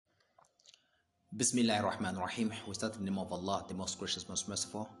Bismillahir Rahmanir Rahim. We start in the name of Allah, the most gracious, most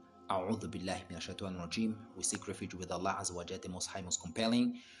merciful. A'udhu billahi minash shaitanir rajim. We seek refuge with Allah Azza wa Jalla, the most high, most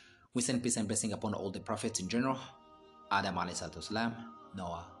compelling. We send peace and blessing upon all the prophets in general. Adam alayhi salatu wasalam,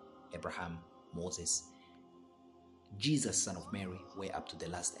 Noah, Abraham, Moses, Jesus, son of Mary, way up to the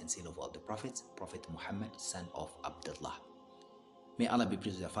last and seal of all the prophets, Prophet Muhammad, son of Abdullah. May Allah be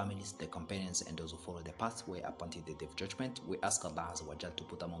pleased with their families, their companions, and those who follow the path way up until the day of judgment. We ask Allah Azza wa Jal to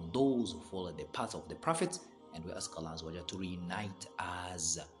put among those who follow the path of the prophets, and we ask Allah Azza wa Jal to reunite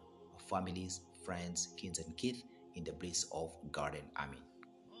as families, friends, kins and kith in the bliss of garden. Amen.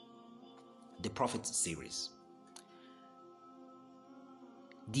 The Prophet series.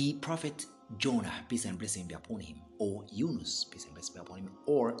 The Prophet Jonah, peace and blessing be upon him, or Yunus, peace and blessing be upon him,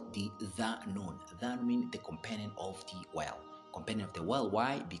 or the Nun. That means the companion of the whale. Companion of the whale.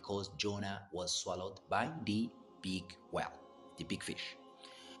 Why? Because Jonah was swallowed by the big whale, the big fish.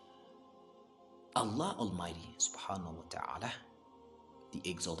 Allah Almighty subhanahu wa ta'ala, the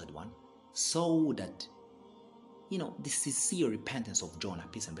exalted one, saw that the sincere repentance of Jonah,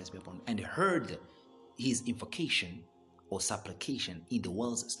 peace and blessing be upon him, and heard his invocation or supplication in the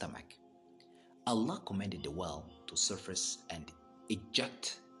whale's stomach. Allah commanded the whale to surface and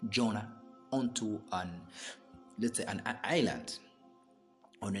eject Jonah onto an island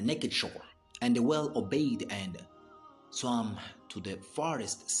on a naked shore, and the whale obeyed and swam to the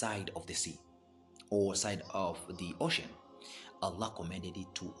farthest side of the sea or side of the ocean. Allah commanded it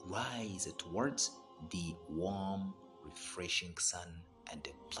to rise towards the warm, refreshing sun and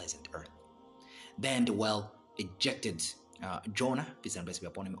the pleasant earth. Then the whale ejected Jonah, peace and blessing be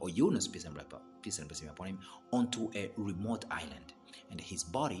upon him, or Yunus, peace and blessing be upon him, onto a remote island, and his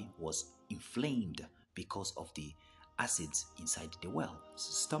body was inflamed because of the acids inside the whale's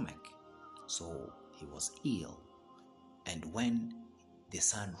stomach. So he was ill, and when the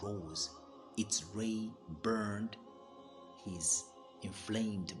sun rose, its ray burned his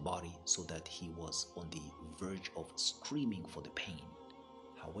inflamed body so that he was on the verge of screaming for the pain.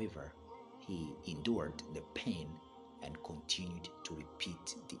 However, he endured the pain and continued to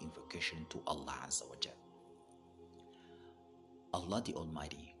repeat the invocation to Allah Azza wa Jal. Allah the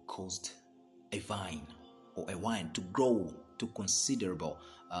Almighty caused a vine or a vine to grow to considerable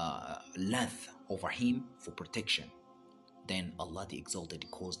length over him for protection. Then Allah the Exalted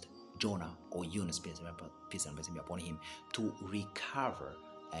caused Jonah, or Yunus, peace and blessing be upon him, to recover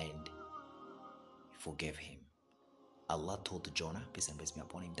and forgave him. Allah told Jonah, peace and blessing be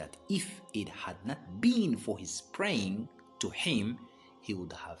upon him, that if it had not been for his praying to him, he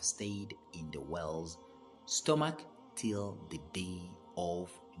would have stayed in the whale's stomach till the day of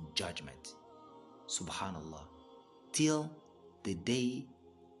judgment. Subhanallah, till the day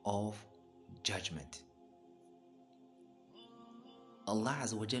of judgment. Allah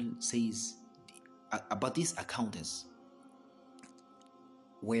Azza wa Jal says about these accountants,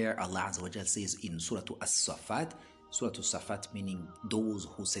 where Allah Azza wa Jal says in Surah As-Safat, Surah As-Safat meaning those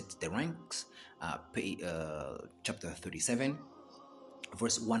who set the ranks, chapter 37,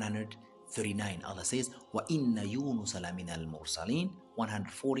 verse 139, Allah says, وَإِنَّ يُونُسَ لَمِنَ الْمُرْسَلِينَ.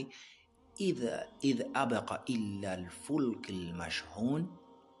 140, إِذْ أَبَقَ إِلَّا الْفُلْكِ الْمَشْحُونَ.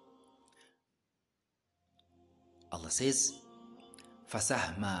 Allah says,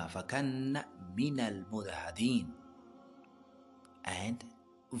 فَسَهْمَا فَكَنَّ مِنَ الْمُدْهَدِينَ. And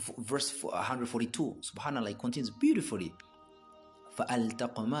verse 142, subhanallah, it continues beautifully.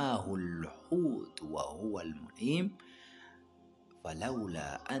 فَأَلْتَقْمَاهُ الْحُوتُ وَهُوَ الْمُلِيمُ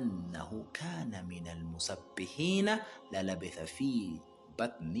فَلَوْلَا أَنَّهُ كَانَ مِنَ الْمُسَبِّحِينَ لَلَبِثَ فِي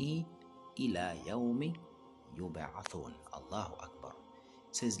بَطْنِهِ إِلَى يَوْمِ يُبْعَثُونَ. Allahu Akbar.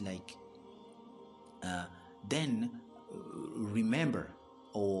 It says then remember,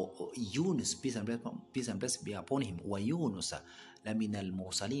 or Yunus, peace and blessing be upon him, wa Yunus lamin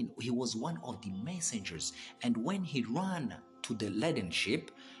al-mursalin, he was one of the messengers, and when he ran to the laden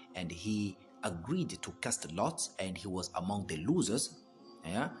ship and he agreed to cast lots, and he was among the losers,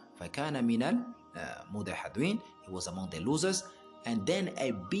 فَكَانَ مِنَ الْمُدَحَدْوِينَ, he was among the losers, and then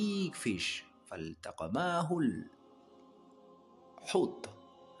a big fish, فَالْتَقَمَاهُ الْحُوتُ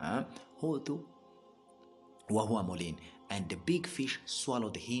وَهُوَ مُلِينٌ, and the big fish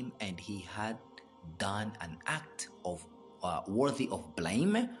swallowed him, and he had done an act of worthy of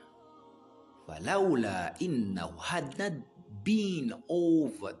blame. فَلَوْلَا إِنَّهُ, had not been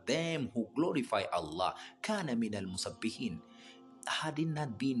over them who glorify Allah, كَانَ مِنَ الْمُسَبِّحِينَ, had it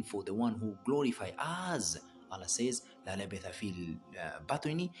not been for the one who glorify us, Allah says, لَلَبِثَ فِي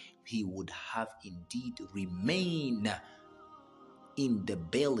الْبَطْنِ, he would have indeed remained in the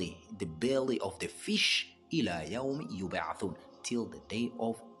belly of the fish, إِلَى يَوْمِ يُبْعَثُونَ, till the day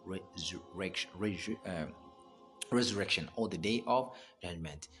of resurrection or the day of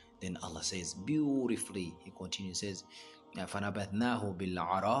judgment. Then Allah says beautifully, He continues, says, فَنَبَذْنَاهُ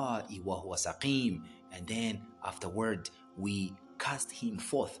بِالْعَرَاءِ وَهُوَ سَقِيمٌ. And then afterward we cast him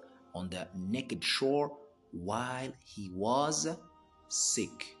forth on the naked shore while he was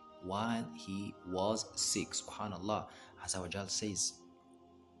sick. While he was sick. Subhanallah. Azza wa Jal says,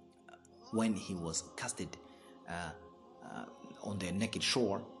 when he was casted on the naked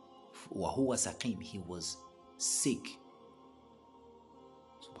shore, وَهُوَ سَقِيمٌ, he was sick.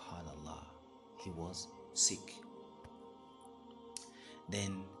 Subhanallah, he was sick.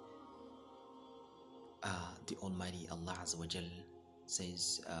 Then the Almighty Allah Azza wa Jal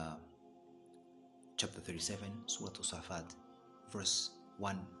says, chapter 37, Surah Al-Safat, verse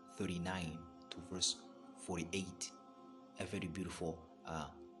 139 to verse 48, a very beautiful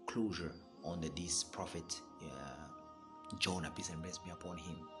closure on this prophet Jonah, peace and blessings be upon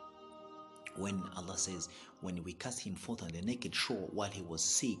him. When Allah says, when we cast him forth on the naked shore while he was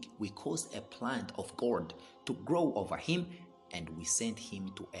sick, we caused a plant of gourd to grow over him, and we sent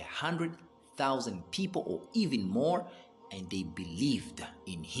him to 100,000 people or even more, and they believed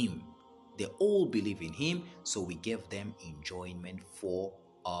in him. They all believe in him, so we gave them enjoyment for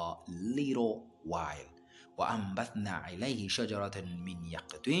a little while. وَأَنبَثْنَا عَلَيْهِ شَجَرَةً مِّن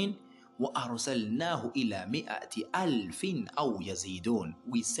يَقْطِينٍ وَأَرْسَلْنَاهُ إِلَى 100,000 أَوْ يَزِيدُونَ.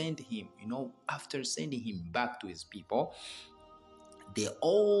 We sent him, after sending him back to his people, they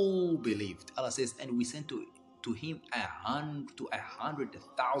all believed. Allah says, and we sent to him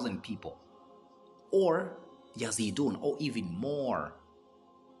 100,000 people, or yazidun, or even more.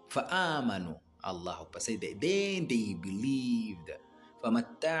 فآمنوا, Allah said, then they believed.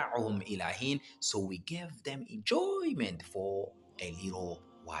 فَمَتَّعُهُمْ إِلَى حِينٍ, so we gave them enjoyment for a little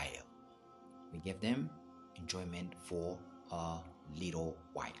while. We gave them enjoyment for a little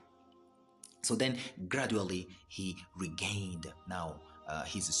while. So then gradually he regained now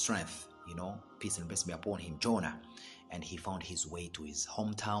his strength, peace and blessings be upon him, Jonah, and he found his way to his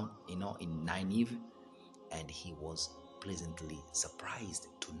hometown, in Nineveh, and he was pleasantly surprised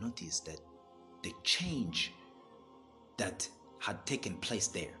to notice that the change that had taken place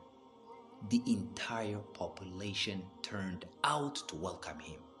there. The entire population turned out to welcome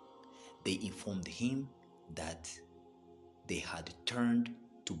him. They informed him that they had turned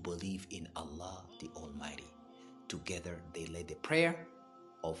to believe in Allah the Almighty. Together they led a prayer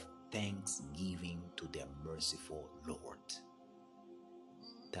of thanksgiving to their merciful Lord.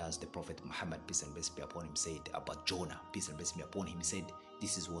 Thus the Prophet Muhammad, peace and blessings be upon him, said about Jonah, peace and blessings be upon him, he said,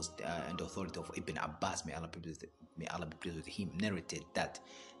 this was the authority of Ibn Abbas, may Allah be pleased with him, narrated that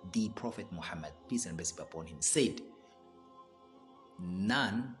the Prophet Muhammad, peace and blessings be upon him, said,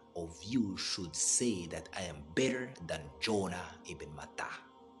 none of you should say that I am better than Jonah ibn Matta.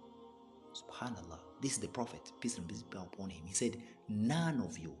 Subhanallah. This is the Prophet, peace and blessings be upon him. He said, none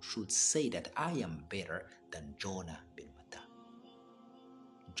of you should say that I am better than Jonah ibn Matta.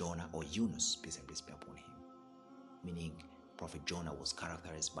 Jonah, or Yunus, peace and blessings be upon him. Meaning, Prophet Jonah was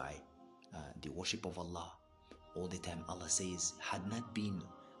characterized by the worship of Allah. All the time Allah says, had not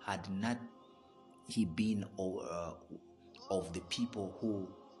he been of the people who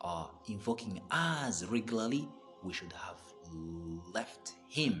are invoking us regularly, we should have left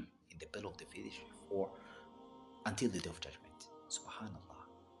him in the belly of the fish until the day of judgment. Subhanallah.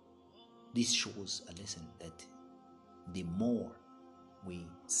 This shows a lesson that the more we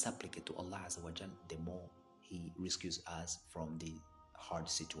supplicate to Allah Azza wa Jal, the more He rescues us from the hard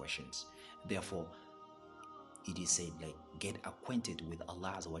situations. Therefore, it is said, get acquainted with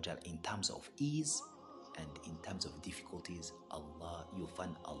Allah Azza wa Jal in terms of ease, and in times of difficulties, you'll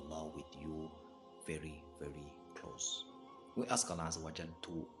find Allah with you very, very close. We ask Allah Azza wa Jal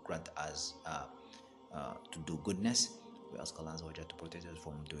to grant us to do goodness. We ask Allah Azza wa Jal to protect us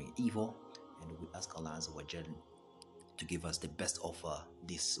from doing evil, and we ask Allah Azza wa Jal to give us the best of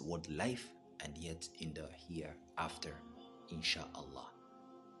this world life, and yet in the hereafter, inshallah.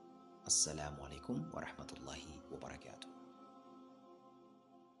 Assalamu alaikum wa rahmatullahi wa barakatuh.